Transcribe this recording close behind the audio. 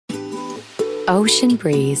ocean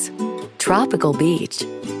breeze, tropical beach,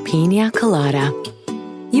 pina colada.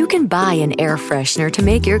 You can buy an air freshener to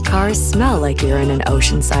make your car smell like you're in an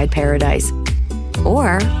oceanside paradise.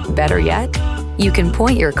 Or, better yet, you can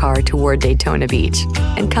point your car toward Daytona Beach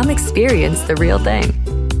and come experience the real thing.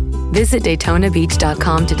 Visit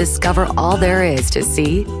DaytonaBeach.com to discover all there is to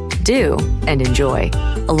see, do, and enjoy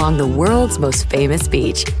along the world's most famous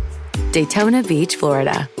beach. Daytona Beach,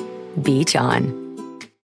 Florida. Beach on.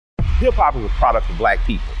 Hip-hop is a product of black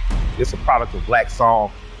people. It's a product of black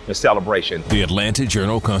song and celebration. The Atlanta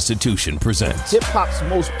Journal-Constitution presents hip-hop's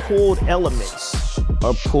most pulled elements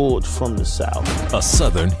are pulled from the South. A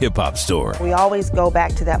Southern hip-hop story. We always go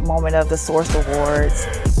back to that moment of the Source Awards.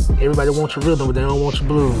 Everybody wants your rhythm, but they don't want your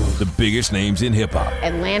blues. The biggest names in hip-hop.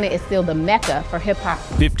 Atlanta is still the mecca for hip-hop.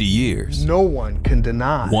 50 years. No one can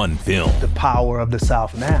deny one film. The power of the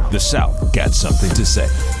South now. The South got something to say.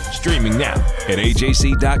 Streaming now at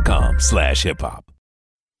ajc.com/hiphop.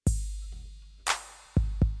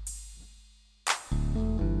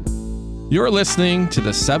 You're listening to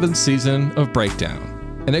the 7th season of Breakdown,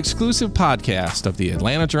 an exclusive podcast of the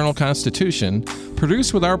Atlanta Journal-Constitution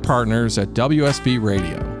produced with our partners at WSB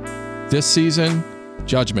Radio. This season,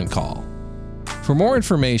 Judgment Call. For more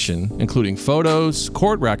information, including photos,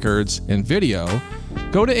 court records, and video,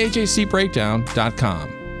 go to ajcbreakdown.com.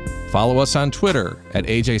 Follow us on Twitter at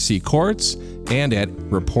AJCCourts and at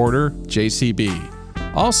ReporterJCB.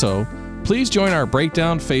 Also, please join our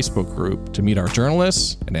Breakdown Facebook group to meet our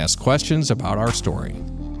journalists and ask questions about our story.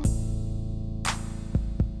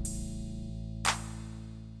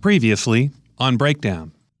 Previously on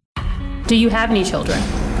Breakdown. Do you have any children?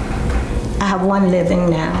 I have one living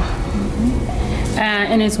now.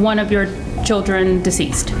 And is one of your children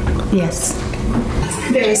deceased? Yes.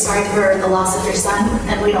 Very sorry for the loss of your son,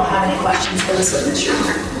 and we don't have any questions for this witness, Your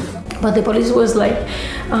Honor. But the police was like,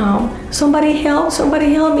 somebody help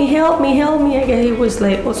me. I guess he was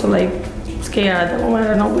like, also like scared. I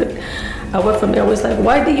don't know what. I went from there, I was like,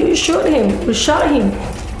 why did you shoot him? We shot him.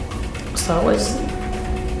 So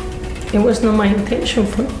it was not my intention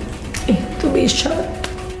for him to be shot.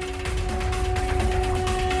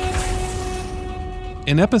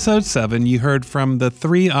 In episode 7, you heard from the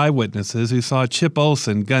 3 eyewitnesses who saw Chip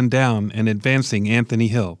Olson gunned down an advancing Anthony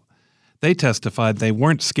Hill. They testified they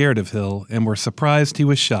weren't scared of Hill and were surprised he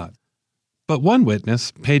was shot. But one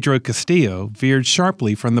witness, Pedro Castillo, veered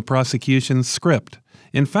sharply from the prosecution's script.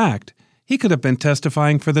 In fact, he could have been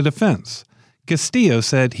testifying for the defense. Castillo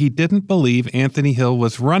said he didn't believe Anthony Hill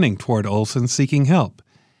was running toward Olson seeking help.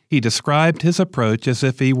 He described his approach as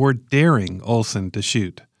if he were daring Olson to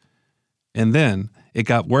shoot. And then it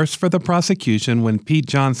got worse for the prosecution when Pete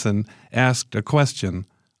Johnson asked a question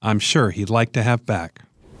I'm sure he'd like to have back.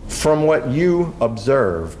 From what you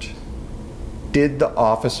observed, did the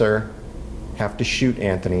officer have to shoot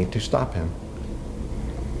Anthony to stop him?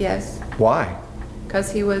 Yes. Why?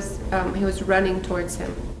 Because he was running towards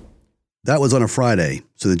him. That was on a Friday,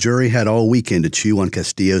 so the jury had all weekend to chew on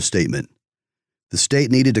Castillo's statement. The state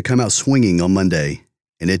needed to come out swinging on Monday,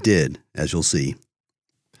 and it did, as you'll see.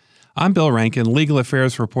 I'm Bill Rankin, legal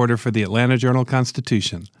affairs reporter for the Atlanta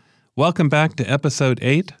Journal-Constitution. Welcome back to Episode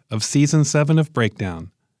 8 of Season 7 of Breakdown,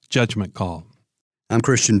 Judgment Call. I'm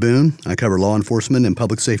Christian Boone. I cover law enforcement and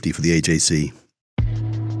public safety for the AJC.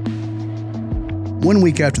 1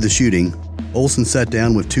 week after the shooting, Olson sat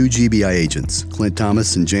down with 2 GBI agents, Clint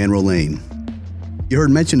Thomas and Jan Rolane. You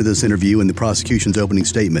heard mention of this interview in the prosecution's opening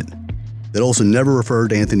statement, that Olson never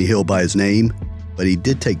referred to Anthony Hill by his name, but he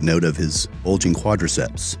did take note of his bulging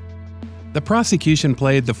quadriceps. The prosecution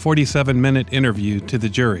played the 47-minute interview to the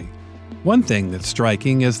jury. One thing that's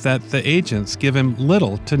striking is that the agents give him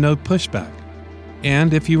little to no pushback.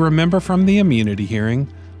 And if you remember from the immunity hearing,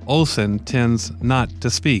 Olson tends not to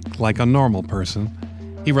speak like a normal person.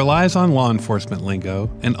 He relies on law enforcement lingo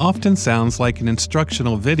and often sounds like an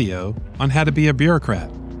instructional video on how to be a bureaucrat.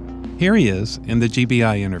 Here he is in the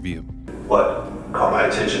GBI interview. What caught my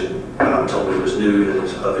attention when I told me was nude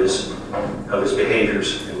of his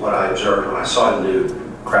behaviors, and what I observed when I saw him nude,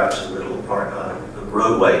 crouched in the middle of the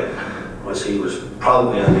roadway, was he was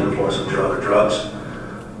probably under the influence of drugs,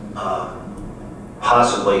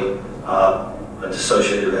 possibly a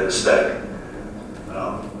dissociative anesthetic.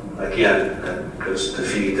 Again, that goes to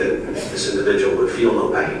feed that this individual would feel no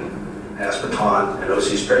pain. Aspartame and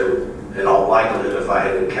OC spray would, in all likelihood, if I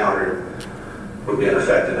had encountered, would be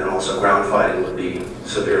ineffective, and also ground fighting would be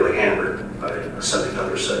severely hampered by a subject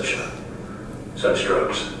under such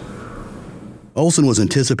drugs. Olson was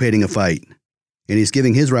anticipating a fight, and he's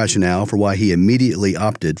giving his rationale for why he immediately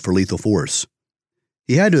opted for lethal force.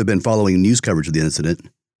 He had to have been following news coverage of the incident.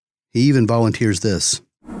 He even volunteers this.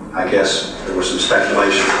 I guess there was some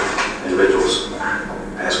speculation, individuals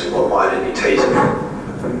asking, well, why didn't he tase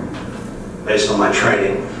him? Based on my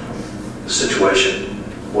training, the situation,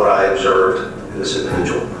 what I observed in this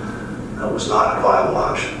individual, that was not a viable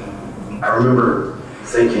option. I remember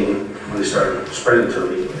thinking, when he started spreading to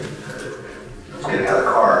me, I was getting out of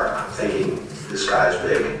the car, thinking, this guy's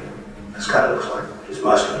big. This guy looks like, he's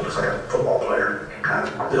muscular, looks like a football player, kind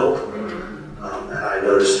of built. And I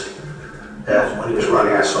noticed that when he was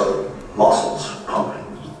running, I saw the muscles pumping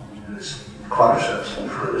in his quadriceps in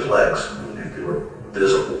front of his legs. And they were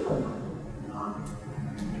visible.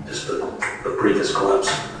 Just the briefest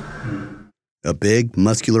glimpse. A big,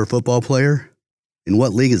 muscular football player? In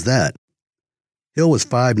what league is that? Hill was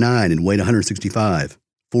 5'9" and weighed 165,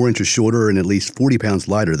 4 inches shorter and at least 40 pounds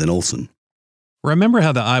lighter than Olson. Remember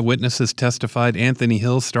how the eyewitnesses testified Anthony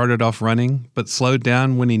Hill started off running, but slowed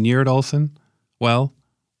down when he neared Olson? Well,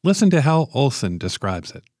 listen to how Olson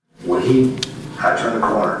describes it. When I turned the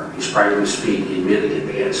corner, he sprang to his feet, he immediately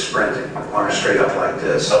began sprinting, arms straight up like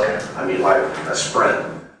this. Okay. I mean, like a sprint.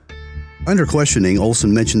 Under questioning,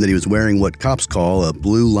 Olson mentioned that he was wearing what cops call a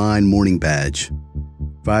blue line mourning badge.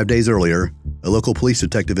 5 days earlier, a local police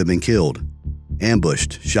detective had been killed,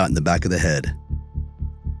 ambushed, shot in the back of the head.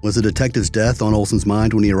 Was the detective's death on Olson's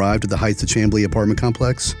mind when he arrived at the Heights of Chamblee apartment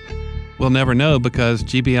complex? We'll never know because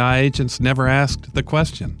GBI agents never asked the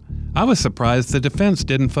question. I was surprised the defense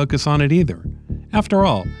didn't focus on it either. After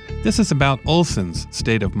all, this is about Olson's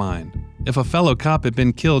state of mind. If a fellow cop had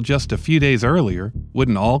been killed just a few days earlier,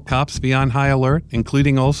 wouldn't all cops be on high alert,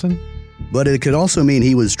 including Olson? But it could also mean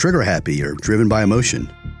he was trigger-happy or driven by emotion.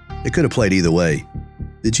 It could have played either way.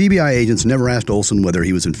 The GBI agents never asked Olson whether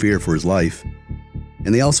he was in fear for his life.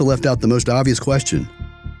 And they also left out the most obvious question.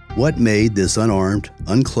 What made this unarmed,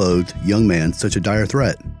 unclothed young man such a dire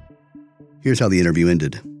threat? Here's how the interview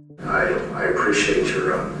ended. I appreciate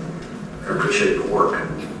your work.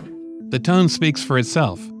 The tone speaks for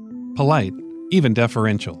itself. Polite, even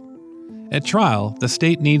deferential. At trial, the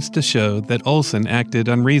state needs to show that Olson acted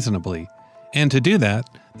unreasonably. And to do that,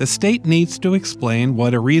 the state needs to explain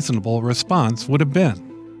what a reasonable response would have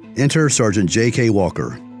been. Enter Sergeant J.K.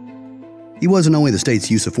 Walker. He wasn't only the state's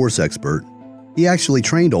use of force expert, he actually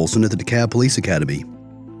trained Olson at the DeKalb Police Academy.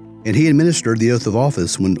 And he administered the oath of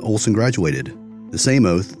office when Olson graduated, the same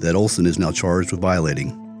oath that Olson is now charged with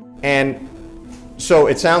violating. And so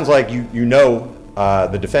it sounds like you know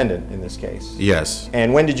the defendant in this case. Yes.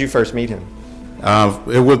 And when did you first meet him?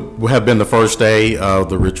 It would have been the first day of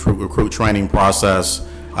the recruit training process.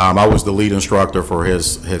 I was the lead instructor for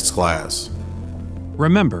his class.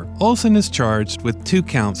 Remember, Olson is charged with 2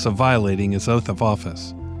 counts of violating his oath of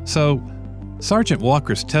office. So, Sergeant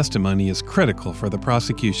Walker's testimony is critical for the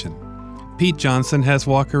prosecution. Pete Johnson has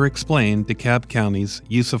Walker explain DeKalb County's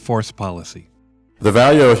use of force policy. The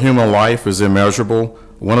value of human life is immeasurable.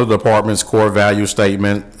 One of the department's core value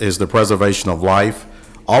statement is the preservation of life.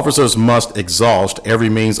 Officers must exhaust every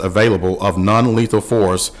means available of non-lethal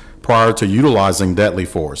force prior to utilizing deadly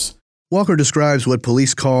force. Walker describes what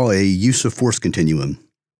police call a use of force continuum.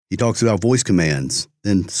 He talks about voice commands,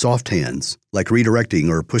 then soft hands, like redirecting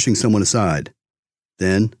or pushing someone aside,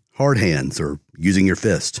 then hard hands or using your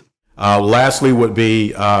fist. Lastly would be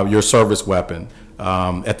your service weapon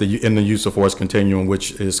in the use of force continuum,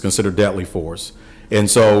 which is considered deadly force. And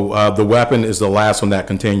so the weapon is the last on that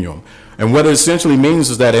continuum. And what it essentially means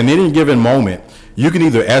is that in any given moment, you can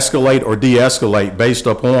either escalate or de-escalate based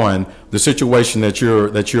upon the situation that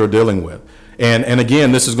you're dealing with. And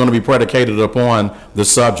again, this is going to be predicated upon the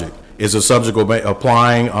subject. Is the subject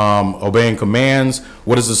obeying commands?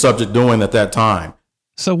 What is the subject doing at that time?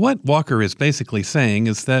 So what Walker is basically saying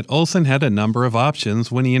is that Olson had a number of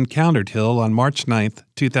options when he encountered Hill on March 9th,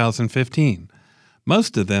 2015.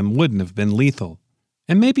 Most of them wouldn't have been lethal.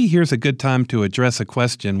 And maybe here's a good time to address a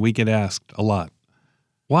question we get asked a lot.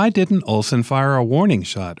 Why didn't Olson fire a warning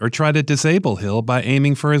shot or try to disable Hill by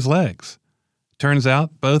aiming for his legs? Turns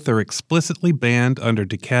out both are explicitly banned under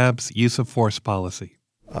DeKalb's use of force policy.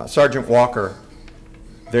 Sergeant Walker,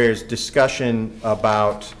 there's discussion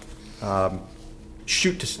about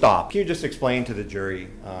shoot to stop. Can you just explain to the jury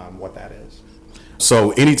what that is?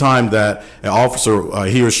 So anytime that an officer,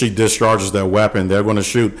 he or she discharges their weapon, they're going to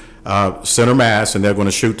shoot center mass and they're going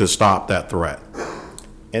to shoot to stop that threat.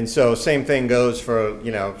 And so same thing goes for,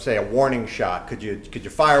 say a warning shot. Could you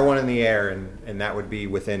fire one in the air and that would be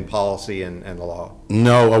within policy and the law?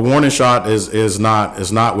 No, a warning shot is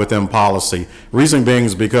not within policy. Reason being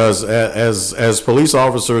is because as police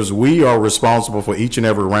officers, we are responsible for each and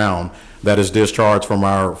every round that is discharged from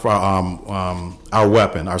our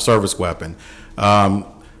weapon, our service weapon.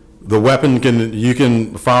 The weapon you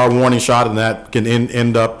can fire a warning shot, and that can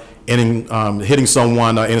end up hitting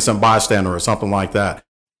someone, an innocent bystander or something like that.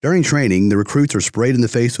 During training, the recruits are sprayed in the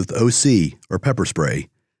face with OC, or pepper spray,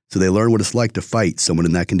 so they learn what it's like to fight someone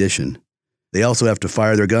in that condition. They also have to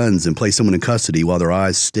fire their guns and place someone in custody while their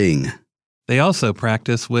eyes sting. They also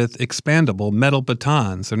practice with expandable metal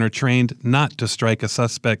batons and are trained not to strike a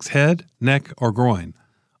suspect's head, neck, or groin,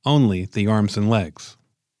 only the arms and legs.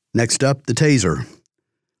 Next up, the taser.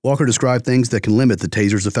 Walker described things that can limit the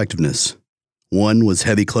taser's effectiveness. One was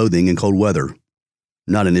heavy clothing in cold weather.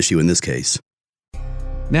 Not an issue in this case.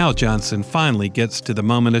 Now Johnson finally gets to the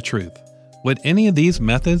moment of truth. Would any of these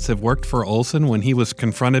methods have worked for Olson when he was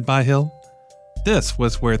confronted by Hill? This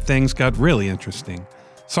was where things got really interesting.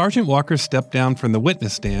 Sergeant Walker stepped down from the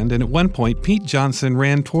witness stand, and at one point Pete Johnson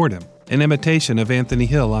ran toward him, an imitation of Anthony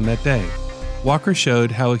Hill on that day. Walker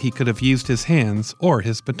showed how he could have used his hands or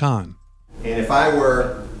his baton. And if I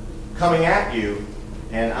were coming at you,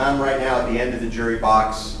 and I'm right now at the end of the jury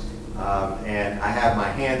box, and I have my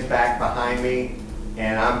hands back behind me,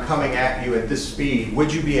 and I'm coming at you at this speed,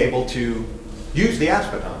 would you be able to use the axe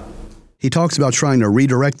baton? He talks about trying to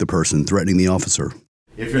redirect the person threatening the officer.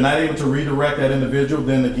 If you're not able to redirect that individual,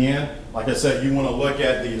 then again, like I said, you want to look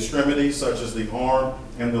at the extremities, such as the arm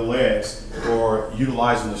and the legs, for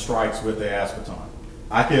utilizing the strikes with the axe baton.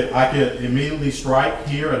 I could immediately strike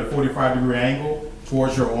here at a 45-degree angle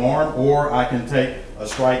towards your arm, or I can take a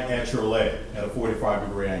strike at your leg at a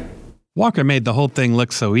 45-degree angle. Walker made the whole thing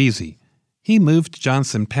look so easy. He moved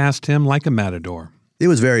Johnson past him like a matador. It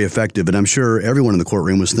was very effective, and I'm sure everyone in the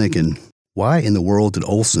courtroom was thinking, why in the world did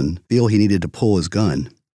Olson feel he needed to pull his gun?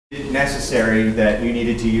 It's necessary that you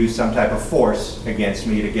needed to use some type of force against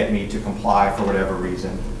me to get me to comply for whatever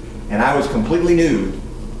reason. And I was completely nude.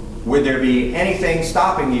 Would there be anything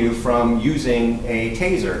stopping you from using a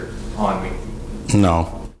taser on me?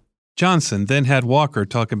 No. Johnson then had Walker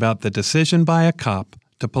talk about the decision by a cop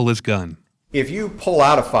to pull his gun. If you pull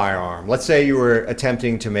out a firearm, let's say you were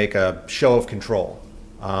attempting to make a show of control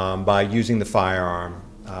by using the firearm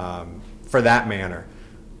for that manner,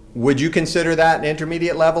 would you consider that an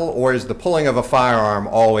intermediate level, or is the pulling of a firearm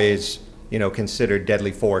always, considered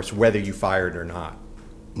deadly force, whether you fired or not?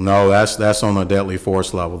 No, that's on the deadly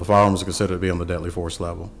force level. The firearm is considered to be on the deadly force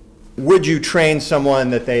level. Would you train someone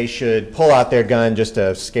that they should pull out their gun just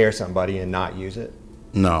to scare somebody and not use it?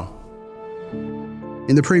 No.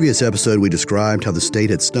 In the previous episode, we described how the state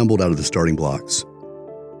had stumbled out of the starting blocks.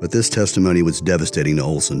 But this testimony was devastating to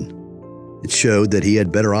Olson. It showed that he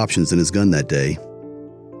had better options than his gun that day.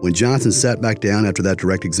 When Johnson sat back down after that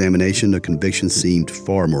direct examination, a conviction seemed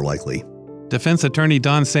far more likely. Defense attorney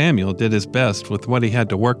Don Samuel did his best with what he had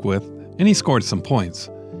to work with, and he scored some points.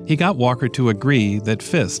 He got Walker to agree that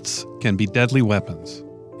fists can be deadly weapons,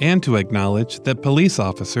 and to acknowledge that police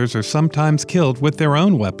officers are sometimes killed with their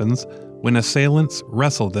own weapons when assailants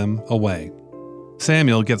wrestle them away.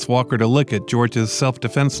 Samuel gets Walker to look at Georgia's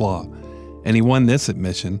self-defense law, and he won this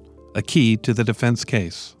admission, a key to the defense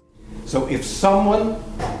case. So if someone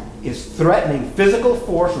is threatening physical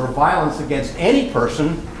force or violence against any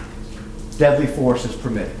person, deadly force is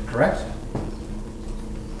permitted, correct?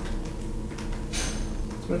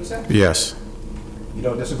 That's what it said? Yes. You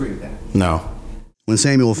don't disagree with that? No. When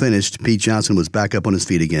Samuel finished, Pete Johnson was back up on his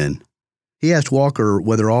feet again. He asked Walker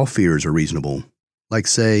whether all fears are reasonable, like,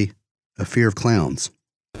 say, a fear of clowns.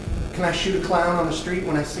 Can I shoot a clown on the street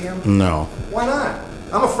when I see him? No. Why not?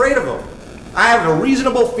 I'm afraid of them. I have a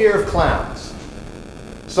reasonable fear of clowns.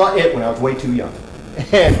 Saw it when I was way too young.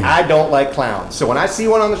 And I don't like clowns. So when I see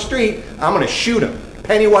one on the street, I'm going to shoot him.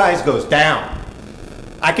 Pennywise goes down.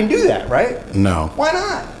 I can do that, right? No. Why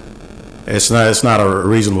not? It's not a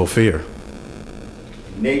reasonable fear.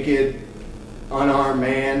 Naked, unarmed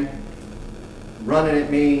man running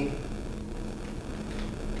at me.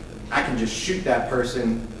 I can just shoot that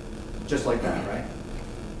person just like that, right?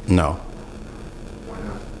 No. Why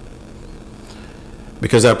not?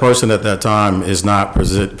 Because that person at that time is not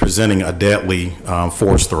presenting a deadly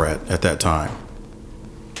force threat at that time.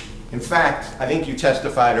 In fact, I think you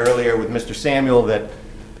testified earlier with Mr. Samuel that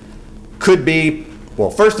could be, well,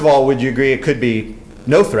 first of all, would you agree it could be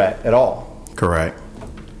no threat at all? Correct.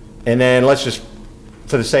 And then let's just,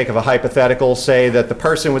 for the sake of a hypothetical, say that the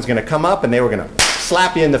person was going to come up and they were going to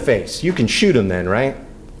slap you in the face. You can shoot them then, right?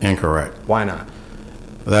 Incorrect. Why not?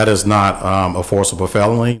 That is not a forcible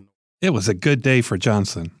felony. It was a good day for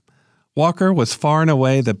Johnson. Walker was far and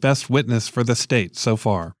away the best witness for the state so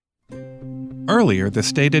far. Earlier, the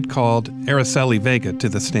state had called Araceli Vega to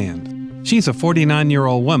the stand. She's a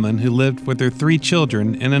 49-year-old woman who lived with her 3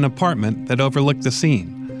 children in an apartment that overlooked the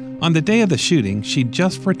scene. On the day of the shooting, she'd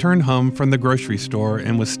just returned home from the grocery store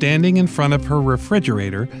and was standing in front of her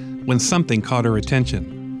refrigerator when something caught her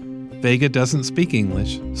attention. Vega doesn't speak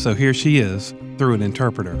English, so here she is through an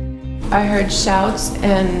interpreter. I heard shouts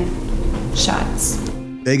and shots.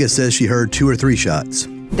 Vega says she heard 2 or 3 shots.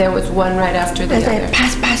 There was one right after the other. Like,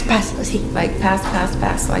 pass. Like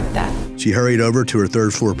pass, like that. She hurried over to her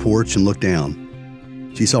 3rd floor porch and looked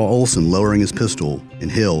down. She saw Olson lowering his pistol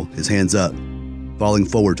and Hill, his hands up, falling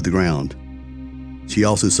forward to the ground. She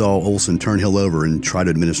also saw Olson turn Hill over and try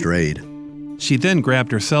to administer aid. She then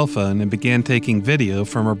grabbed her cell phone and began taking video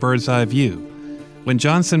from her bird's eye view. When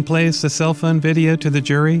Johnson plays the cell phone video to the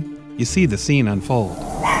jury, you see the scene unfold.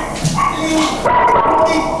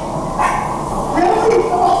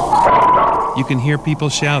 You can hear people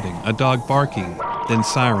shouting, a dog barking, then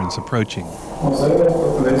sirens approaching.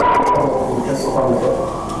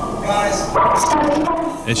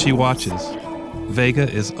 As she watches, Vega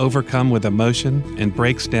is overcome with emotion and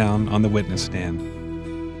breaks down on the witness stand.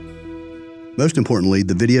 Most importantly,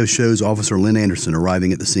 the video shows Officer Lynn Anderson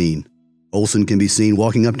arriving at the scene. Olson can be seen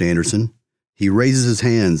walking up to Anderson. He raises his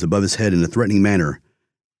hands above his head in a threatening manner,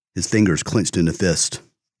 his fingers clenched in a fist.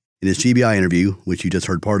 In his GBI interview, which you just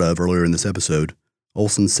heard part of earlier in this episode,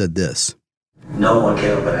 Olson said this. No one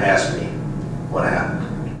came up and asked me what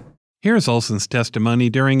happened. Here's Olson's testimony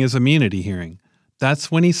during his immunity hearing.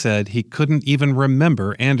 That's when he said he couldn't even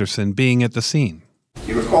remember Anderson being at the scene.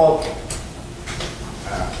 Do you recall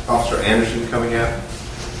Officer Anderson coming out?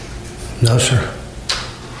 No, sir.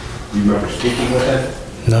 You remember speaking with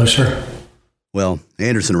him? No, sir. Well,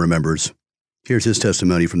 Anderson remembers. Here's his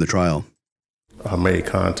testimony from the trial. I made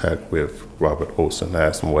contact with Robert Olson,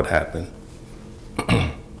 asked him what happened.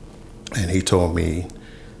 And he told me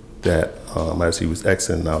that as he was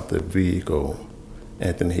exiting out the vehicle,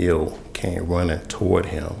 Anthony Hill came running toward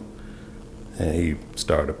him, and he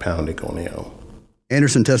started pounding on him.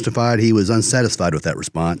 Anderson testified he was unsatisfied with that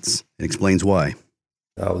response and explains why.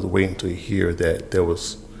 I was waiting to hear that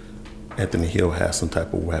Anthony Hill had some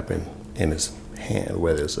type of weapon in his hand,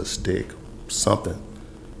 whether it's a stick, something,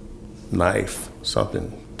 knife,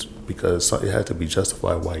 something, because it had to be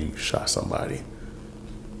justified why you shot somebody.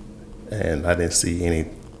 And I didn't see any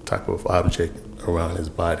type of object around his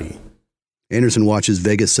body. Anderson watches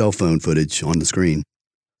Vega's cell phone footage on the screen.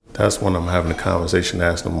 That's when I'm having a conversation,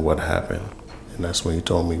 asking him what happened. And that's when he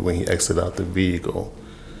told me when he exited out the vehicle,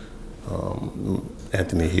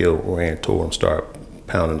 Anthony Hill ran toward him, started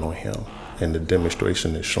pounding on him. And the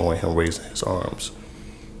demonstration is showing him raising his arms.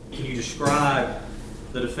 Can you describe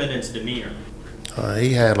the defendant's demeanor?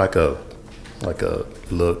 He had like a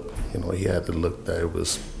look, he had the look that it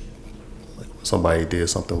was like somebody did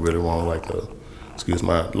something really wrong, like excuse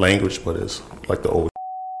my language, but it's like the old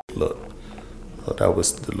look. That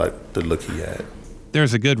was the look he had.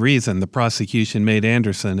 There's a good reason the prosecution made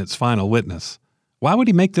Anderson its final witness. Why would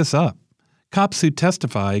he make this up? Cops who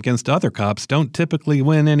testify against other cops don't typically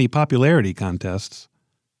win any popularity contests.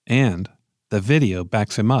 And the video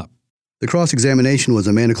backs him up. The cross-examination was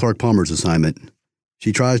Amanda Clark Palmer's assignment.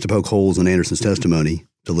 She tries to poke holes in Anderson's testimony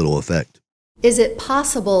to little effect. Is it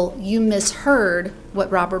possible you misheard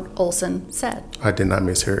what Robert Olson said? I did not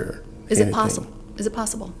mishear Is anything. it possible? Is it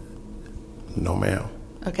possible? No, ma'am.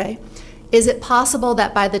 Okay. Is it possible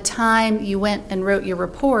that by the time you went and wrote your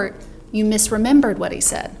report, you misremembered what he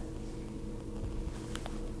said?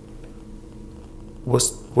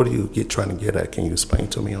 What are you trying to get at? Can you explain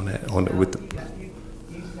to me on that? You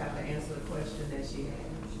just have to answer the question that she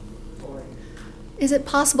had for you. Is it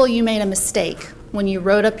possible you made a mistake when you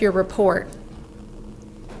wrote up your report?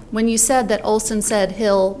 When you said that Olson said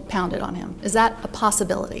Hill pounded on him, is that a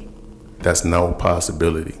possibility? That's no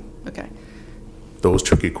possibility. Okay. Those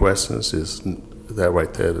tricky questions is that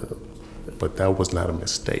right there, but that was not a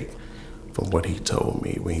mistake from what he told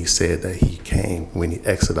me when he said that he came, when he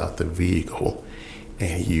exited out the vehicle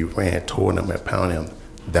and he ran toward him and pounded him.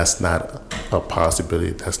 That's not a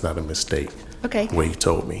possibility. That's not a mistake. Okay. What he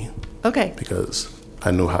told me. Okay. Because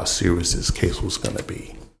I knew how serious this case was going to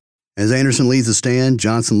be. As Anderson leaves the stand,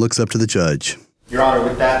 Johnson looks up to the judge. Your Honor,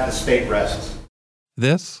 with that, the state rests.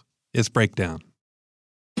 This is Breakdown.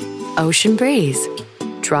 Ocean breeze,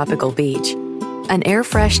 tropical beach. An air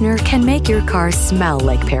freshener can make your car smell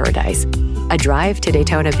like paradise. A drive to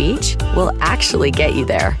Daytona Beach will actually get you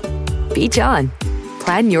there. Beach on.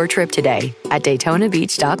 Plan your trip today at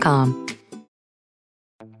DaytonaBeach.com.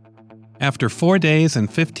 After 4 days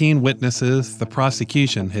and 15 witnesses, the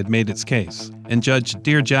prosecution had made its case, and Judge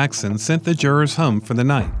Dear Jackson sent the jurors home for the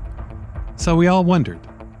night. So we all wondered,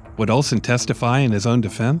 would Olson testify in his own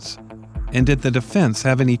defense? And did the defense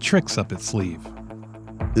have any tricks up its sleeve?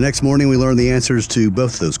 The next morning, we learned the answers to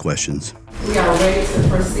both those questions. We are ready to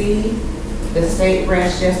proceed. The state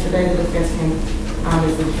branched yesterday. The defense came.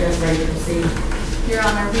 Is the defense ready to proceed? Your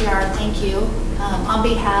Honor, we are. Thank you. On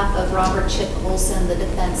behalf of Robert Chip Olson, the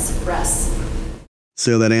defense rests.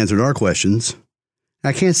 So that answered our questions.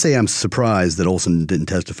 I can't say I'm surprised that Olson didn't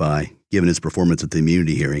testify, given his performance at the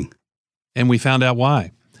immunity hearing. And we found out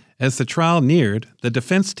why. As the trial neared, the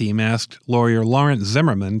defense team asked lawyer Lawrence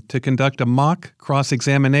Zimmerman to conduct a mock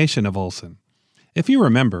cross-examination of Olson. If you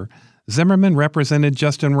remember, Zimmerman represented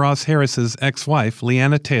Justin Ross Harris's ex-wife,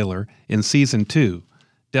 Leanna Taylor, in Season 2,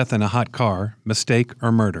 Death in a Hot Car, Mistake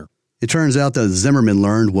or Murder. It turns out that Zimmerman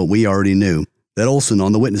learned what we already knew, that Olson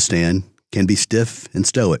on the witness stand can be stiff and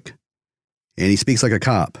stoic. And he speaks like a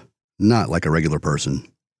cop, not like a regular person.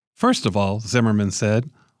 First of all, Zimmerman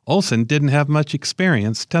said, Olson didn't have much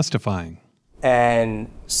experience testifying. And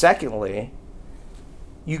secondly,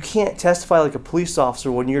 you can't testify like a police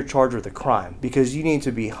officer when you're charged with a crime, because you need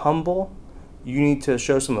to be humble, you need to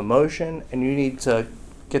show some emotion, and you need to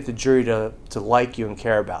get the jury to like you and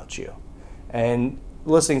care about you. And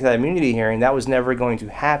listening to that immunity hearing, that was never going to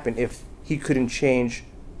happen if he couldn't change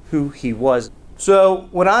who he was. So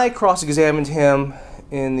when I cross-examined him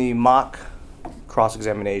in the mock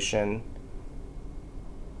cross-examination,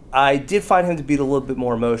 I did find him to be a little bit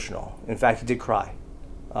more emotional. In fact, he did cry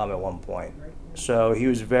at one point. So he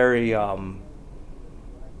was very,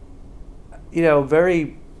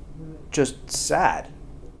 very just sad.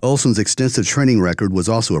 Olson's extensive training record was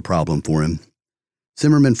also a problem for him.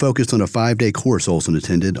 Zimmerman focused on a 5-day course Olson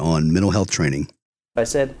attended on mental health training. I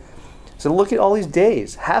said, look at all these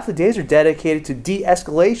days. Half the days are dedicated to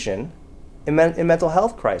de-escalation in mental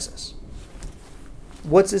health crisis.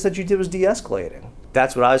 What's this that you did was de-escalating?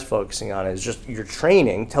 That's what I was focusing on, is just your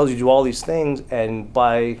training tells you to do all these things, and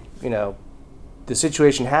by, the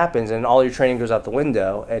situation happens and all your training goes out the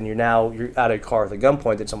window and you're out of a car with a gun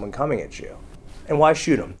pointed at someone coming at you. And why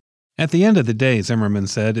shoot him? At the end of the day, Zimmerman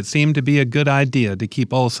said, it seemed to be a good idea to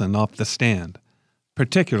keep Olson off the stand,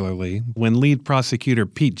 particularly when lead prosecutor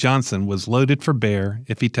Pete Johnson was loaded for bear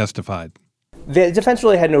if he testified. The defense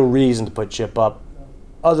really had no reason to put Chip up,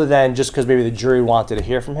 other than just because maybe the jury wanted to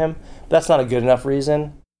hear from him. But that's not a good enough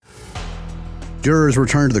reason. Jurors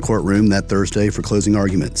returned to the courtroom that Thursday for closing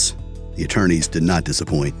arguments. The attorneys did not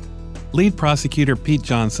disappoint. Lead prosecutor Pete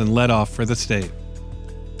Johnson led off for the state.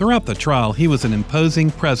 Throughout the trial, he was an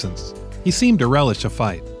imposing presence. He seemed to relish a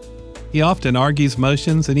fight. He often argues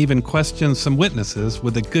motions and even questions some witnesses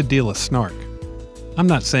with a good deal of snark. I'm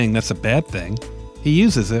not saying that's a bad thing. He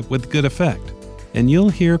uses it with good effect, and you'll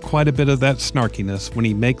hear quite a bit of that snarkiness when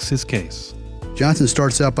he makes his case. Johnson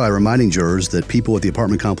starts out by reminding jurors that people at the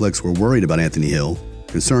apartment complex were worried about Anthony Hill,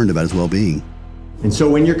 concerned about his well-being. And so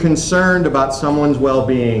when you're concerned about someone's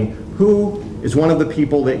well-being, who is one of the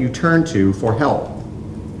people that you turn to for help?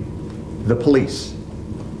 The police.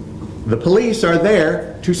 The police are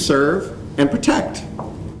there to serve and protect.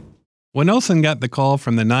 When Olson got the call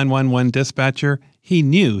from the 911 dispatcher, he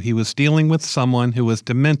knew he was dealing with someone who was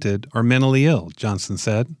demented or mentally ill, Johnson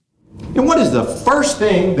said. And what is the first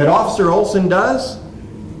thing that Officer Olson does?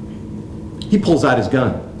 He pulls out his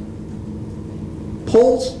gun.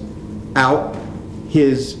 Pulls out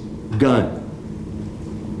his gun.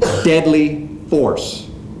 Deadly force.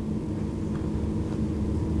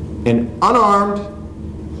 An unarmed,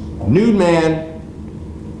 nude man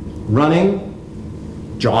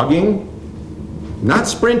running, jogging, not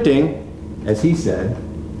sprinting, as he said,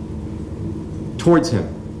 towards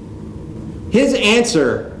him. His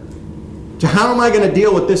answer to how am I going to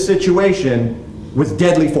deal with this situation was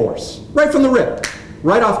deadly force. Right from the rip,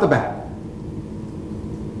 right off the bat.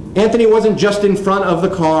 Anthony wasn't just in front of the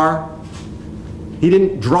car. He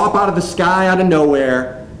didn't drop out of the sky out of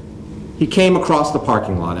nowhere. He came across the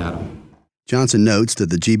parking lot at him. Johnson notes that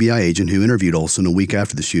the GBI agent who interviewed Olson a week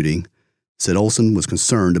after the shooting said Olson was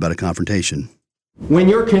concerned about a confrontation. When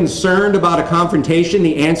you're concerned about a confrontation,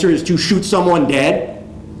 the answer is to shoot someone dead?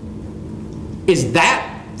 Is that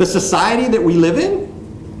the society that we live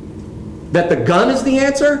in? That the gun is the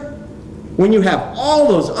answer? When you have all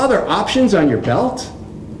those other options on your belt?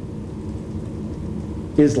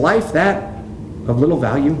 Is life that of little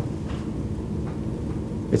value?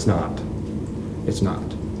 It's not. It's not.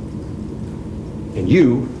 And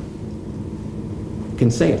you can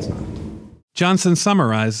say it's not. Johnson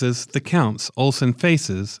summarizes the counts Olson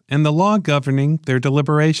faces and the law governing their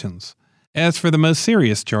deliberations. As for the most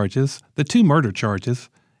serious charges, the 2 murder charges,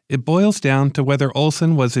 it boils down to whether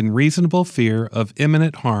Olson was in reasonable fear of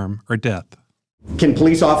imminent harm or death. Can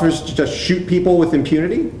police officers just shoot people with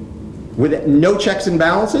impunity? With no checks and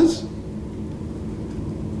balances?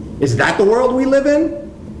 Is that the world we live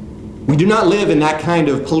in? We do not live in that kind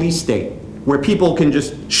of police state where people can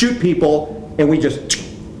just shoot people and we just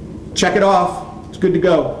check it off. It's good to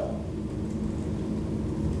go.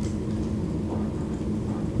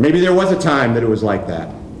 Maybe there was a time that it was like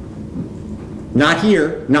that. Not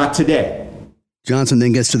here, not today. Johnson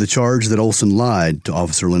then gets to the charge that Olson lied to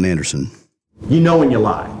Officer Lynn Anderson. You know when you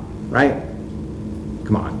lie, right?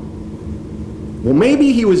 Come on. Well,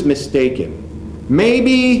 maybe he was mistaken.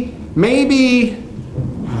 Maybe, maybe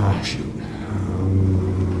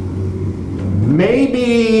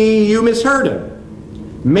you misheard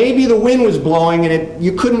him. Maybe the wind was blowing and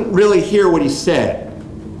you couldn't really hear what he said.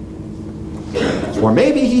 Or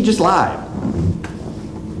maybe he just lied.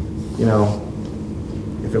 You know,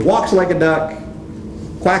 if it walks like a duck,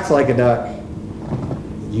 quacks like a duck,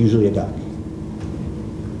 it's usually a duck.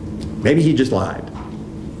 Maybe he just lied.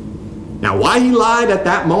 Now, why he lied at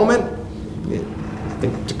that moment, I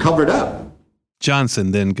think to cover it up.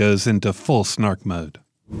 Johnson then goes into full snark mode.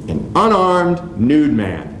 An unarmed, nude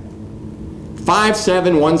man.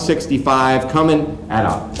 5'7", 165, coming at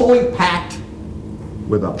a fully packed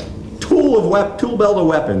with a tool belt of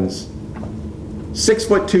weapons,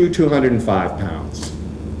 6'2", 205 pounds.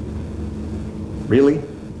 Really?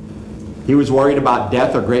 He was worried about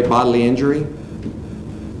death or great bodily injury?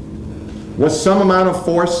 Was some amount of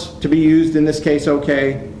force to be used in this case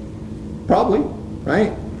okay? Probably,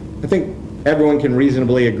 right? I think everyone can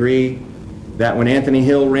reasonably agree that when Anthony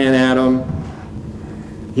Hill ran at him,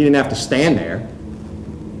 he didn't have to stand there.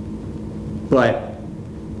 But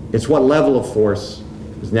it's what level of force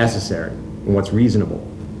is necessary and what's reasonable.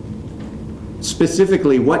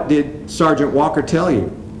 Specifically, what did Sergeant Walker tell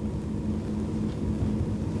you?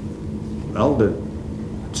 Well,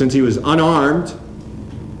 since he was unarmed,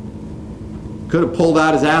 could have pulled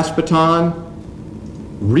out his ass baton,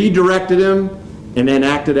 redirected him, and then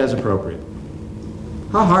acted as appropriate.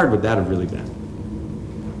 How hard would that have really been?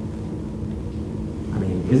 I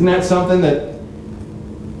mean, isn't that something that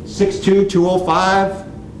 6'2", 205,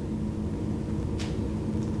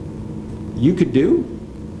 you could do?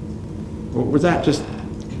 Or was that just,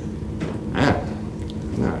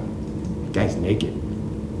 no, the guy's naked.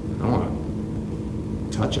 I don't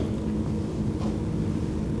want to touch him.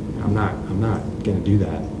 I'm not gonna do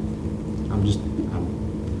that. I'm just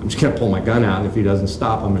gonna pull my gun out, and if he doesn't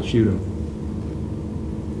stop, I'm gonna shoot him.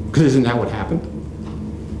 Because isn't that what happened?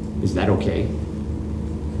 Is that okay?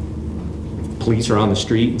 If police are on the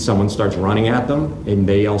street and someone starts running at them and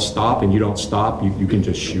they yell stop and you don't stop, you can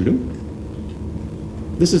just shoot them?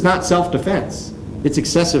 This is not self-defense. It's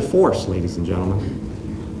excessive force, ladies and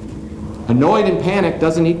gentlemen. Annoyed and panicked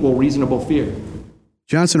doesn't equal reasonable fear.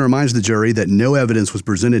 Johnson reminds the jury that no evidence was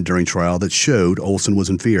presented during trial that showed Olson was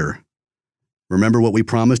in fear. Remember what we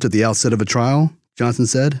promised at the outset of a trial? Johnson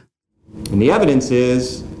said. And the evidence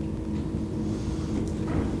is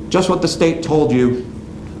just what the state told you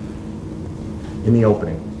in the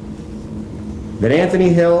opening. That Anthony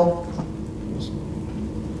Hill was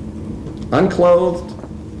unclothed,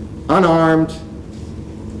 unarmed,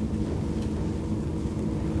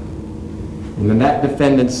 and that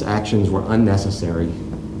defendant's actions were unnecessary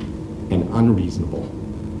and unreasonable.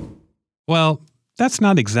 Well, that's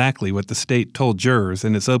not exactly what the state told jurors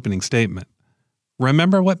in its opening statement.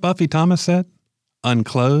 Remember what Buffy Thomas said?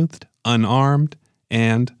 Unclothed, unarmed,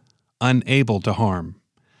 and unable to harm.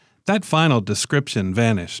 That final description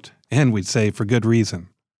vanished, and we'd say for good reason.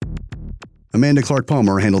 Amanda Clark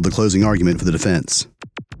Palmer handled the closing argument for the defense.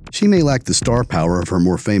 She may lack the star power of her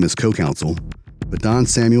more famous co-counsel, but Don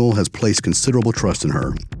Samuel has placed considerable trust in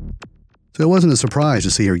her. So it wasn't a surprise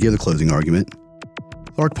to see her give the closing argument.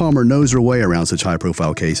 Clark Palmer knows her way around such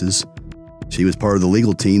high-profile cases. She was part of the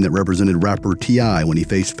legal team that represented rapper T.I. when he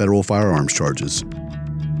faced federal firearms charges.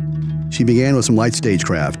 She began with some light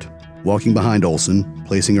stagecraft, walking behind Olson,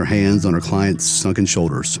 placing her hands on her client's sunken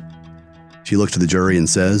shoulders. She looks to the jury and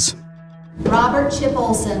says, Robert Chip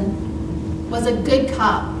Olson was a good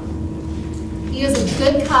cop. He was a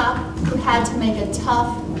good cop who had to make a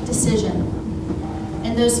tough decision.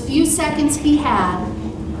 In those few seconds he had,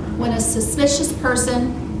 when a suspicious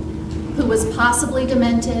person who was possibly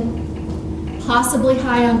demented, possibly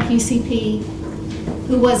high on PCP,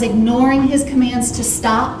 who was ignoring his commands to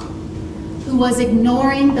stop, who was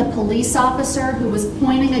ignoring the police officer who was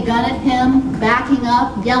pointing a gun at him, backing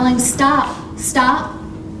up, yelling, stop, stop,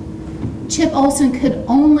 Chip Olson could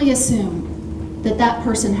only assume that that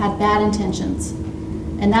person had bad intentions,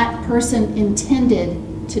 and that person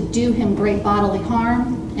intended to do him great bodily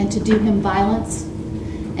harm and to do him violence,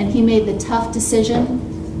 and he made the tough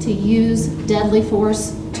decision to use deadly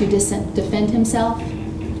force to defend himself.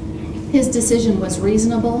 His decision was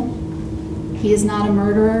reasonable. He is not a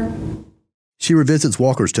murderer. She revisits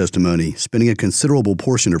Walker's testimony, spending a considerable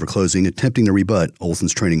portion of her closing attempting to rebut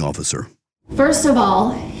Olson's training officer. First of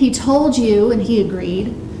all, he told you, and he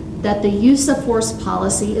agreed, that the use of force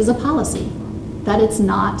policy is a policy, that it's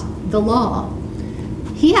not the law.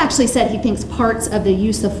 He actually said he thinks parts of the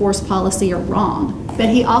use of force policy are wrong, but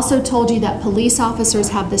he also told you that police officers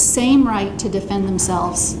have the same right to defend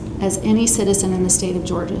themselves as any citizen in the state of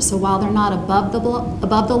Georgia. So while they're not above the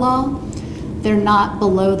law, they're not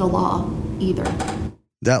below the law either.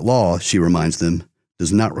 That law, she reminds them,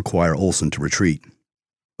 does not require Olson to retreat.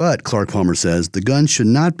 But, Clark Palmer says, the gun should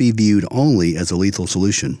not be viewed only as a lethal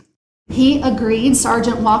solution. He agreed,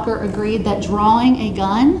 Sergeant Walker agreed, that drawing a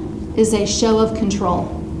gun is a show of control,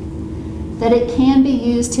 that it can be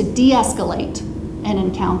used to de-escalate an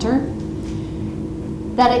encounter,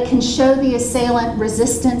 that it can show the assailant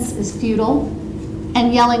resistance is futile,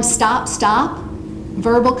 and yelling stop, stop,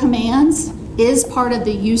 verbal commands is part of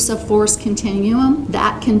the use of force continuum.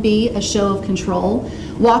 That can be a show of control.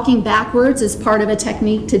 Walking backwards is part of a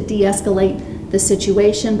technique to de-escalate the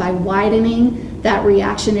situation by widening that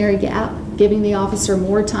reactionary gap, giving the officer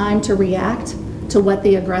more time to react to what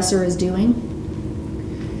the aggressor is doing.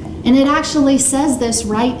 And it actually says this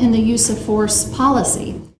right in the use of force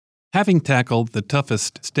policy. Having tackled the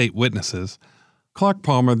toughest state witnesses, Clark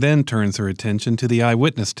Palmer then turns her attention to the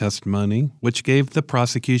eyewitness testimony, which gave the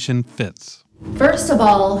prosecution fits. First of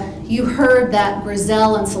all, you heard that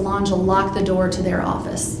Grizel and Solange locked the door to their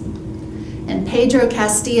office. And Pedro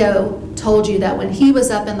Castillo told you that when he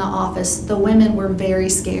was up in the office, the women were very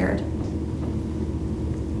scared.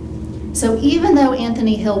 So even though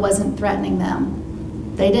Anthony Hill wasn't threatening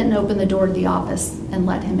them, they didn't open the door to the office and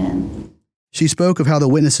let him in. She spoke of how the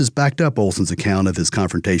witnesses backed up Olson's account of his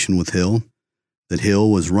confrontation with Hill, that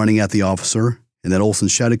Hill was running at the officer, and that Olson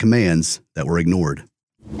shouted commands that were ignored.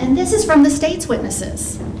 And this is from the state's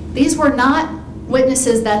witnesses. These were not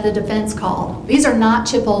witnesses that the defense called. These are not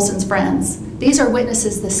Chip Olson's friends. These are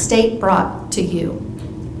witnesses the state brought to you.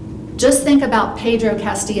 Just think about Pedro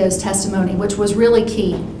Castillo's testimony, which was really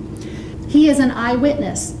key. He is an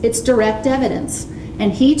eyewitness. It's direct evidence.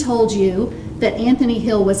 And he told you that Anthony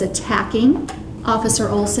Hill was attacking Officer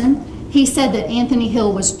Olson. He said that Anthony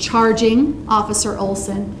Hill was charging Officer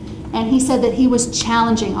Olson. And he said that he was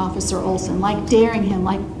challenging Officer Olson, like daring him,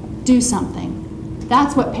 like do something.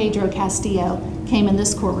 That's what Pedro Castillo came in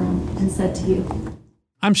this courtroom and said to you.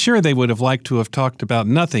 I'm sure they would have liked to have talked about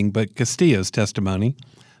nothing but Castillo's testimony,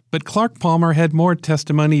 but Clark Palmer had more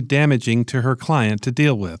testimony damaging to her client to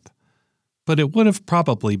deal with. But it would have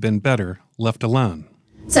probably been better left alone.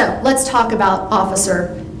 So let's talk about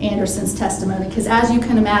Officer Anderson's testimony, because as you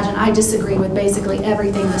can imagine, I disagree with basically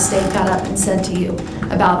everything the state got up and said to you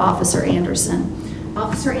about Officer Anderson.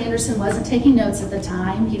 Officer Anderson wasn't taking notes at the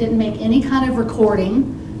time. He didn't make any kind of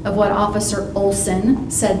recording of what Officer Olson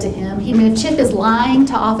said to him. If Chip is lying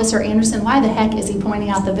to Officer Anderson, why the heck is he pointing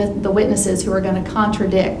out the witnesses who are going to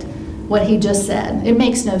contradict what he just said? It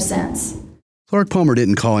makes no sense. Clark Palmer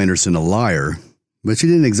didn't call Anderson a liar, but she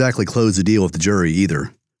didn't exactly close the deal with the jury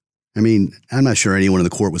either. I mean, I'm not sure anyone in the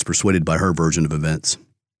court was persuaded by her version of events.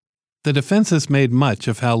 The defense has made much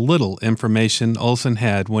of how little information Olson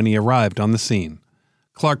had when he arrived on the scene.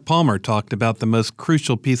 Clark Palmer talked about the most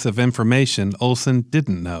crucial piece of information Olson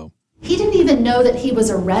didn't know. He didn't even know that he was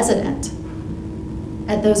a resident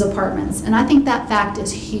at those apartments, and I think that fact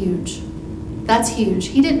is huge. That's huge.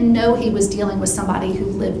 He didn't know he was dealing with somebody who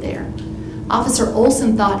lived there. Officer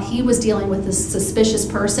Olson thought he was dealing with a suspicious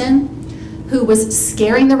person who was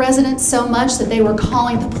scaring the residents so much that they were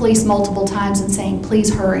calling the police multiple times and saying,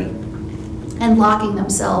 please hurry, and locking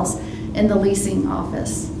themselves in the leasing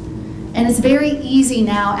office. And it's very easy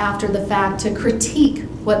now after the fact to critique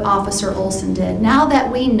what Officer Olson did. Now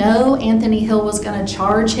that we know Anthony Hill was going to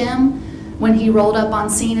charge him when he rolled up on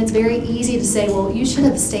scene, it's very easy to say, well, you should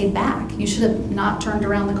have stayed back. You should have not turned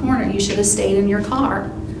around the corner. You should have stayed in your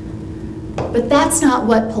car. But that's not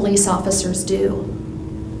what police officers do.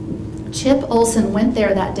 Chip Olson went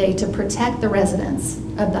there that day to protect the residents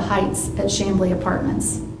of the Heights at Chamblee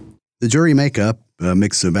Apartments. The jury makeup, a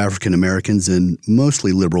mix of African Americans and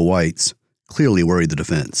mostly liberal whites, clearly worried the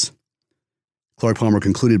defense. Clark Palmer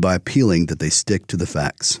concluded by appealing that they stick to the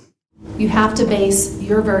facts. You have to base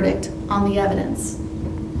your verdict on the evidence.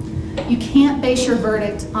 You can't base your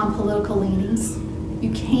verdict on political leanings.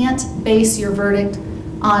 You can't base your verdict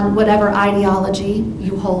on whatever ideology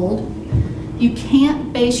you hold. You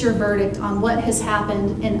can't base your verdict on what has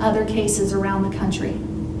happened in other cases around the country.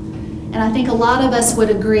 And I think a lot of us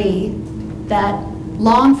would agree that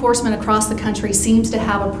law enforcement across the country seems to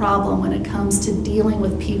have a problem when it comes to dealing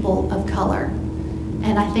with people of color.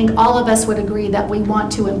 And I think all of us would agree that we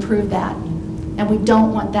want to improve that. And we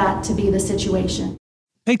don't want that to be the situation.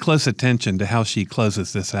 Pay close attention to how she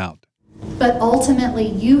closes this out. But ultimately,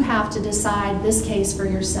 you have to decide this case for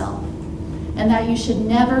yourself, and that you should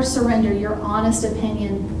never surrender your honest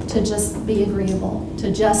opinion to just be agreeable,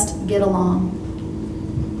 to just get along.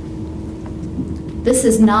 This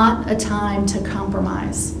is not a time to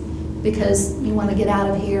compromise because you want to get out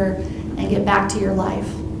of here and get back to your life,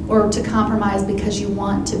 or to compromise because you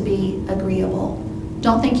want to be agreeable.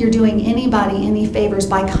 Don't think you're doing anybody any favors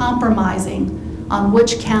by compromising on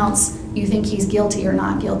which counts you think he's guilty or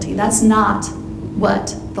not guilty. That's not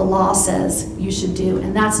what the law says you should do,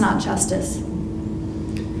 and that's not justice.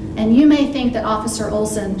 And you may think that Officer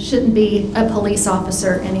Olson shouldn't be a police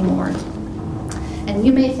officer anymore. And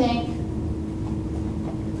you may think,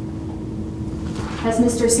 as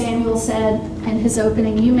Mr. Samuel said in his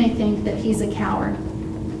opening, you may think that he's a coward.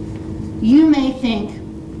 You may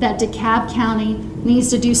think that DeKalb County needs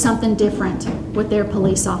to do something different with their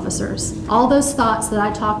police officers. All those thoughts that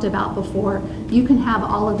I talked about before, you can have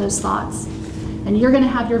all of those thoughts. And you're going to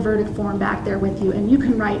have your verdict form back there with you, and you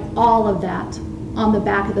can write all of that on the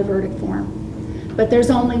back of the verdict form. But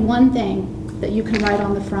there's only one thing that you can write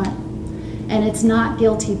on the front, and it's not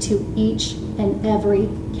guilty to each and every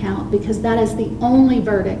count, because that is the only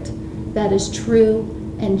verdict that is true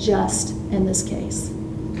and just in this case.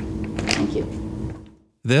 Thank you.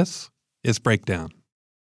 This is Breakdown.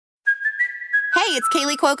 Hey, it's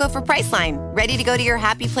Kaylee Cuoco for Priceline. Ready to go to your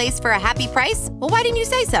happy place for a happy price? Well, why didn't you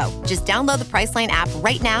say so? Just download the Priceline app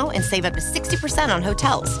right now and save up to 60% on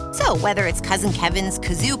hotels. So whether it's Cousin Kevin's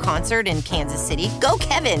Kazoo Concert in Kansas City, go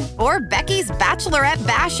Kevin, or Becky's Bachelorette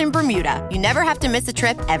Bash in Bermuda, you never have to miss a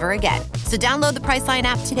trip ever again. So download the Priceline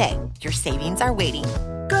app today. Your savings are waiting.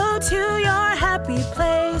 Go to your happy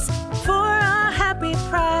place for a happy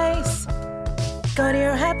price. Go to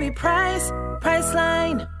your happy price,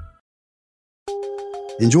 Priceline.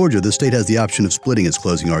 In Georgia, the state has the option of splitting its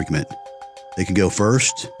closing argument. They can go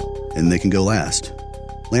first, and they can go last.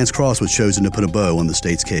 Lance Cross was chosen to put a bow on the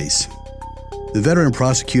state's case. The veteran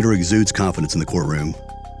prosecutor exudes confidence in the courtroom.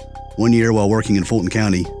 1 year while working in Fulton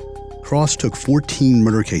County, Cross took 14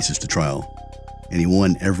 murder cases to trial, and he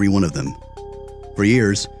won every one of them. For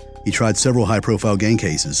years, he tried several high-profile gang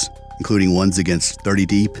cases, including ones against 30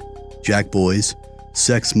 Deep, Jack Boys,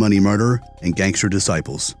 Sex, Money, Murder, and Gangster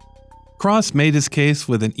Disciples. Cross made his case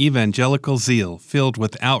with an evangelical zeal filled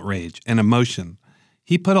with outrage and emotion.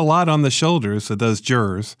 He put a lot on the shoulders of those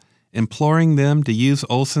jurors, imploring them to use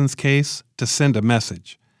Olson's case to send a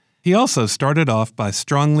message. He also started off by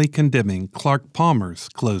strongly condemning Clark Palmer's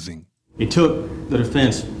closing. It took the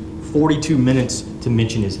defense 42 minutes to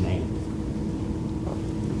mention his name.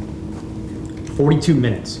 42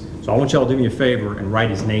 minutes. So I want y'all to do me a favor and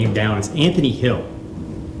write his name down. It's Anthony Hill.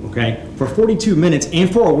 Okay? For 42 minutes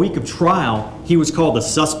and for a week of trial, he was called the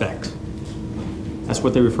suspect. That's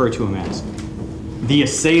what they refer to him as. The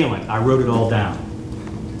assailant, I wrote it all down.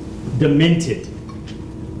 Demented.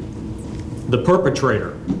 The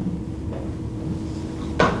perpetrator.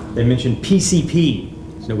 They mentioned PCP.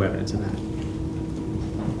 There's no evidence of that.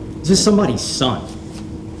 This is somebody's son.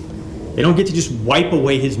 They don't get to just wipe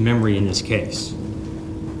away his memory in this case.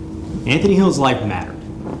 Anthony Hill's life mattered.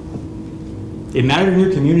 It mattered in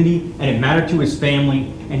your community, and it mattered to his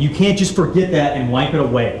family, and you can't just forget that and wipe it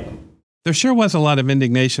away. There sure was a lot of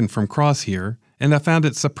indignation from Cross here, and I found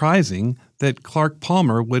it surprising that Clark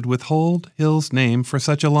Palmer would withhold Hill's name for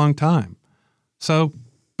such a long time. So,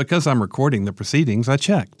 because I'm recording the proceedings, I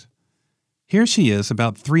checked. Here she is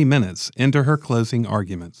about 3 minutes into her closing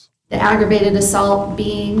arguments. The aggravated assault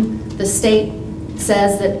being the state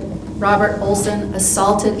says that Robert Olson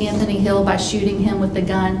assaulted Anthony Hill by shooting him with the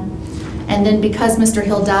gun. And then because Mr.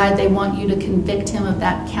 Hill died, they want you to convict him of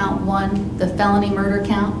that count 1, the felony murder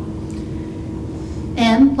count.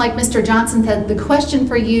 And like Mr. Johnson said, the question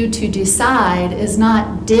for you to decide is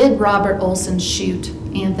not, did Robert Olson shoot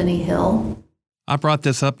Anthony Hill? I brought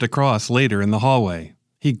this up to Cross later in the hallway.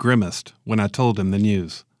 He grimaced when I told him the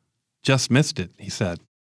news. Just missed it, he said.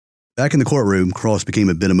 Back in the courtroom, Cross became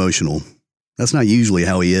a bit emotional. That's not usually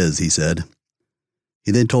how he is, he said.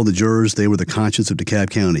 He then told the jurors they were the conscience of DeKalb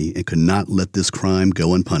County and could not let this crime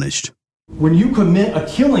go unpunished. When you commit a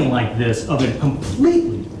killing like this of a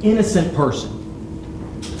completely innocent person,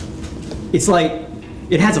 it's like,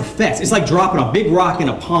 it has effects. It's like dropping a big rock in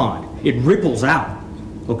a pond. It ripples out.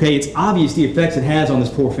 Okay, it's obvious the effects it has on this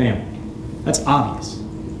poor family. That's obvious.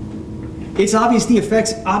 It's obvious the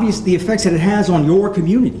effects that it has on your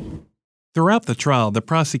community. Throughout the trial, the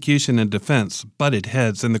prosecution and defense butted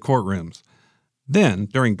heads in the courtrooms. Then,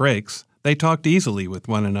 during breaks, they talked easily with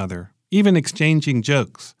one another, even exchanging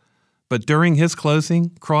jokes. But during his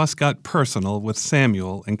closing, Cross got personal with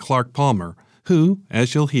Samuel and Clark Palmer, who,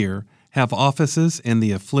 as you'll hear, have offices in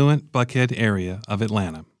the affluent Buckhead area of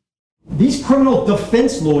Atlanta. These criminal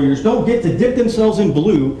defense lawyers don't get to dip themselves in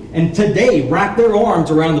blue and today wrap their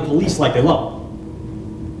arms around the police like they love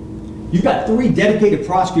them. You've got 3 dedicated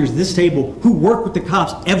prosecutors at this table who work with the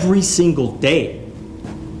cops every single day.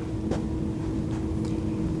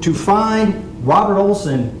 To find Robert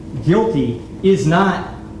Olson guilty is not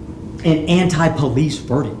an anti-police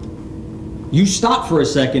verdict. You stop for a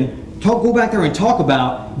second, go back there and talk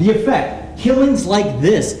about the effect killings like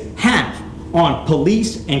this have on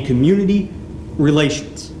police and community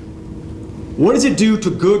relations. What does it do to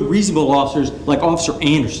good, reasonable officers like Officer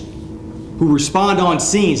Anderson, who respond on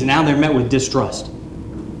scenes and now they're met with distrust?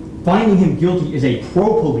 Finding him guilty is a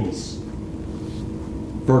pro-police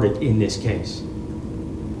verdict in this case.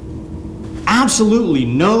 Absolutely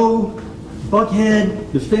no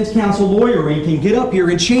Buckhead Defense Counsel lawyering can get up here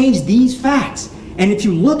and change these facts. And if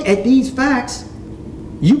you look at these facts,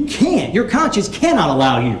 you can't, your conscience cannot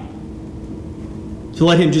allow you to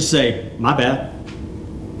let him just say, my bad.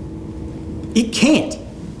 It can't.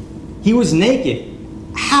 He was naked.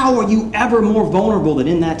 How are you ever more vulnerable than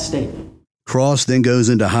in that state? Cross then goes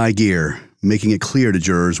into high gear, making it clear to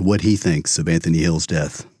jurors what he thinks of Anthony Hill's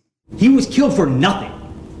death. He was killed for nothing.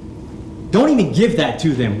 Don't even give that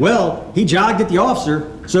to them. Well, he jogged at the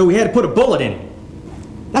officer, so we had to put a bullet in him.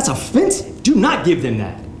 That's offensive. Do not give them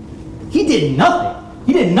that. He did nothing.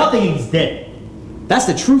 He did nothing and he's dead. That's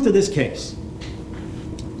the truth of this case.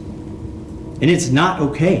 And it's not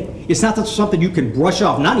okay. It's not something you can brush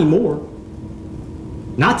off. Not anymore.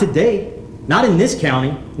 Not today. Not in this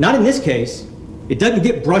county. Not in this case. It doesn't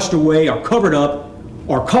get brushed away or covered up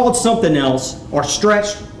or called something else or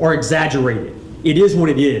stretched or exaggerated. It is what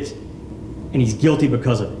it is. And he's guilty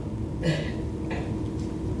because of it.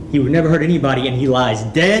 He would never hurt anybody, and he lies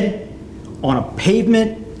dead on a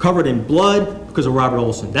pavement covered in blood because of Robert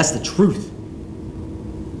Olson. That's the truth.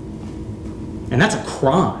 And that's a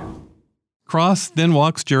crime. Cross then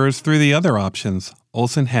walks jurors through the other options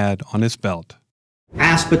Olson had on his belt.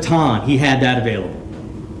 Aspeton, he had that available.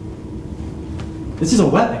 This is a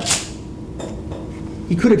weapon.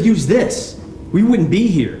 He could have used this. We wouldn't be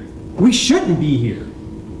here. We shouldn't be here.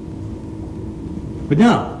 But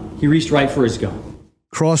no, he reached right for his gun.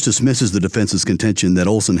 Cross dismisses the defense's contention that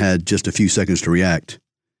Olson had just a few seconds to react.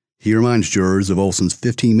 He reminds jurors of Olson's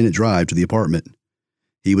 15-minute drive to the apartment.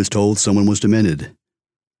 He was told someone was demented.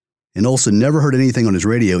 And Olson never heard anything on his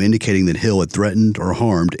radio indicating that Hill had threatened or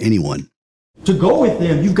harmed anyone. To go with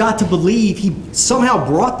them, you've got to believe he somehow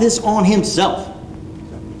brought this on himself.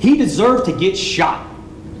 He deserved to get shot.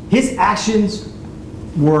 His actions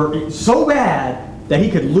were so bad that he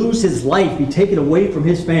could lose his life, be taken away from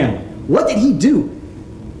his family. What did he do?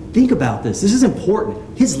 Think about this. This is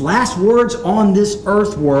important. His last words on this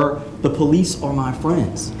earth were, "The police are my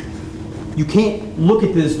friends." You can't look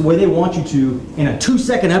at this the way they want you to in a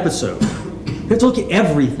 2-second episode. You have to look at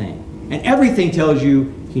everything. And everything tells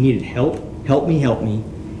you he needed help. Help me, help me.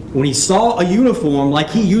 When he saw a uniform like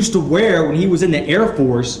he used to wear when he was in the Air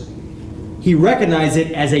Force, he recognized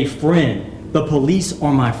it as a friend. The police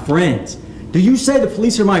are my friends. Do you say the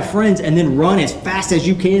police are my friends and then run as fast as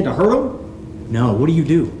you can to hurt them? No, what do?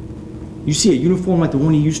 You see a uniform like the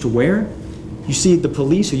one you used to wear? You see the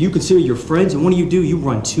police who you consider your friends, and what do? You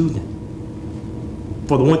run to them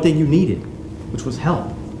for the one thing you needed, which was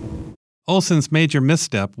help. Olson's major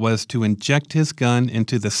misstep was to inject his gun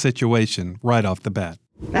into the situation right off the bat.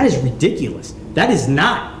 That is ridiculous. That is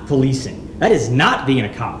not policing. That is not being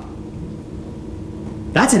a cop.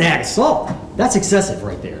 That's an ag assault. That's excessive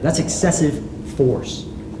right there. That's excessive force.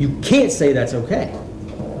 You can't say that's okay.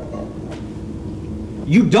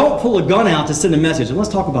 You don't pull a gun out to send a message, and let's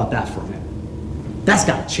talk about that for a minute. That's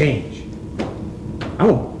got to change.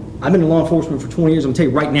 I've been in law enforcement for 20 years. I'm going to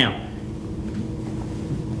tell you right now.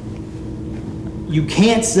 You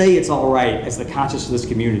can't say it's all right as the conscience of this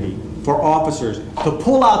community for officers to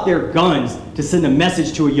pull out their guns to send a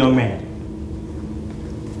message to a young man.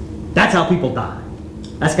 That's how people die.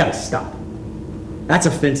 That's got to stop. That's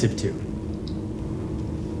offensive too.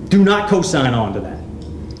 Do not co-sign on to that.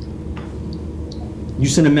 You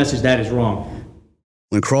send a message that is wrong.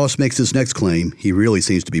 When Cross makes his next claim, he really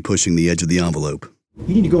seems to be pushing the edge of the envelope.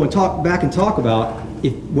 You need to go and talk about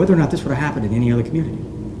whether or not this would have happened in any other community.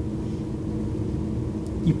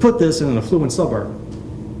 You put this in an affluent suburb.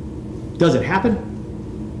 Does it happen?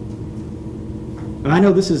 And I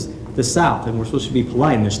know this is the South, and we're supposed to be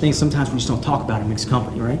polite, and there's things sometimes we just don't talk about in mixed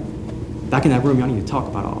company, right? Back in that room, y'all need to talk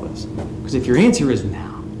about all this. Because if your answer is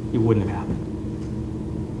no, it wouldn't have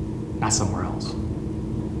happened. Not somewhere else.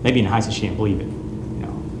 Maybe in Heights she didn't believe it.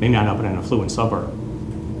 Maybe not up in an affluent suburb.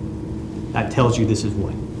 That tells you this is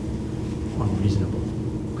what? Unreasonable.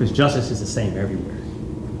 Because justice is the same everywhere.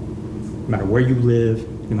 No matter where you live,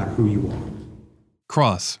 no matter who you are.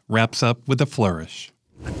 Cross wraps up with a flourish.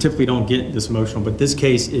 I typically don't get this emotional, but this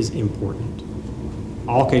case is important.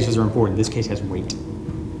 All cases are important. This case has weight.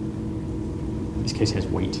 This case has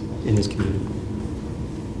weight in this community.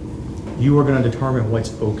 You are going to determine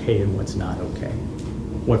what's okay and what's not okay.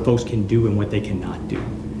 What folks can do and what they cannot do.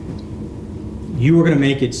 You are going to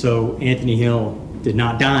make it so Anthony Hill did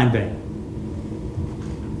not die in vain.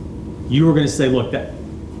 You are going to say, look,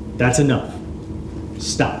 that's enough.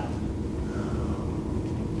 Stop.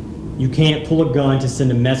 You can't pull a gun to send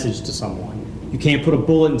a message to someone. You can't put a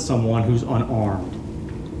bullet in someone who's unarmed.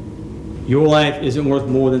 Your life isn't worth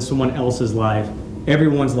more than someone else's life.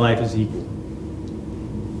 Everyone's life is equal.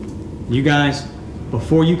 You guys,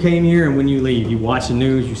 before you came here and when you leave, you watch the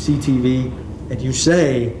news, you see TV, and you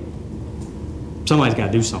say, somebody's got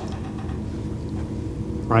to do something.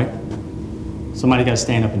 Right? Somebody's got to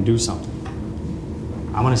stand up and do something.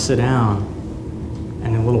 I want to sit down,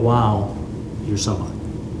 and in a little while, you're somebody.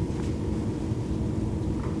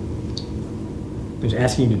 Who's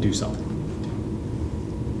asking you to do something.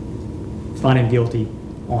 Find him guilty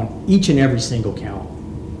on each and every single count,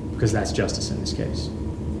 because that's justice in this case.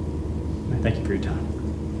 And I thank you for your time.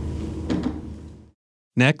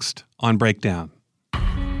 Next on Breakdown.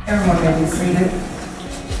 Everyone may be seated.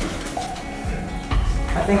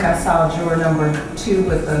 I think I saw juror number 2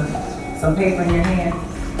 with some paper in your hand.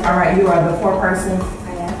 All right, you are the foreperson?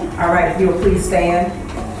 I am. All right, if you will please stand.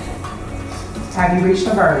 Have you reached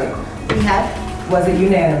a verdict? We have. Was it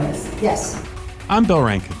unanimous? Yes. I'm Bill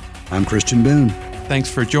Rankin. I'm Christian Boone. Thanks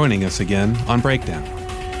for joining us again on Breakdown.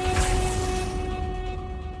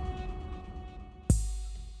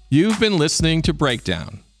 You've been listening to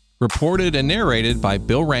Breakdown, reported and narrated by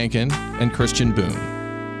Bill Rankin and Christian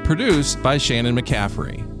Boone. Produced by Shannon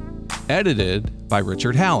McCaffrey. Edited by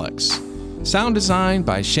Richard Hallex. Sound design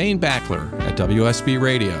by Shane Backler at WSB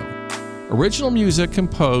Radio. Original music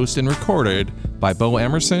composed and recorded by Bo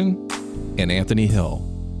Emerson and Anthony Hill.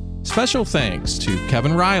 Special thanks to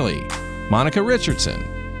Kevin Riley, Monica Richardson,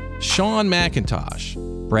 Sean McIntosh,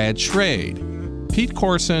 Brad Schrade, Pete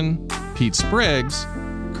Corson, Pete Spriggs,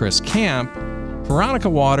 Chris Camp, Veronica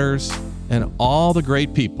Waters, and all the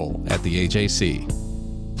great people at the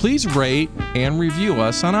AJC. Please rate and review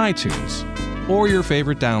us on iTunes or your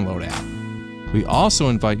favorite download app. We also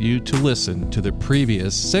invite you to listen to the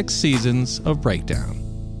previous 6 seasons of Breakdown.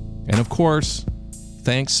 And of course,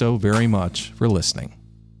 thanks so very much for listening.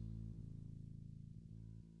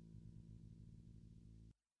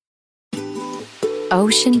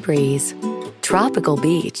 Ocean breeze, tropical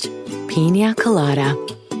beach, pina colada.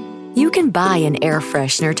 You can buy an air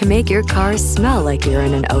freshener to make your car smell like you're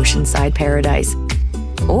in an oceanside paradise.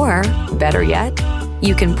 Or, better yet,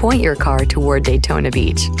 you can point your car toward Daytona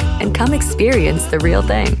Beach and come experience the real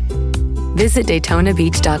thing. Visit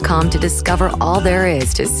DaytonaBeach.com to discover all there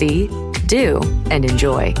is to see, do, and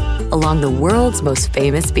enjoy along the world's most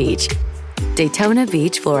famous beach, Daytona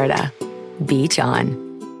Beach, Florida. Beach on.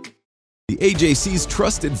 The AJC's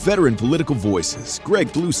trusted veteran political voices, Greg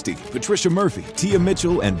Bluestein, Patricia Murphy, Tia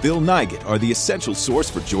Mitchell, and Bill Nygut, are the essential source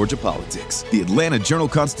for Georgia politics. The Atlanta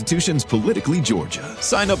Journal-Constitution's Politically Georgia.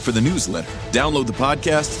 Sign up for the newsletter, download the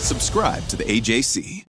podcast, subscribe to the AJC.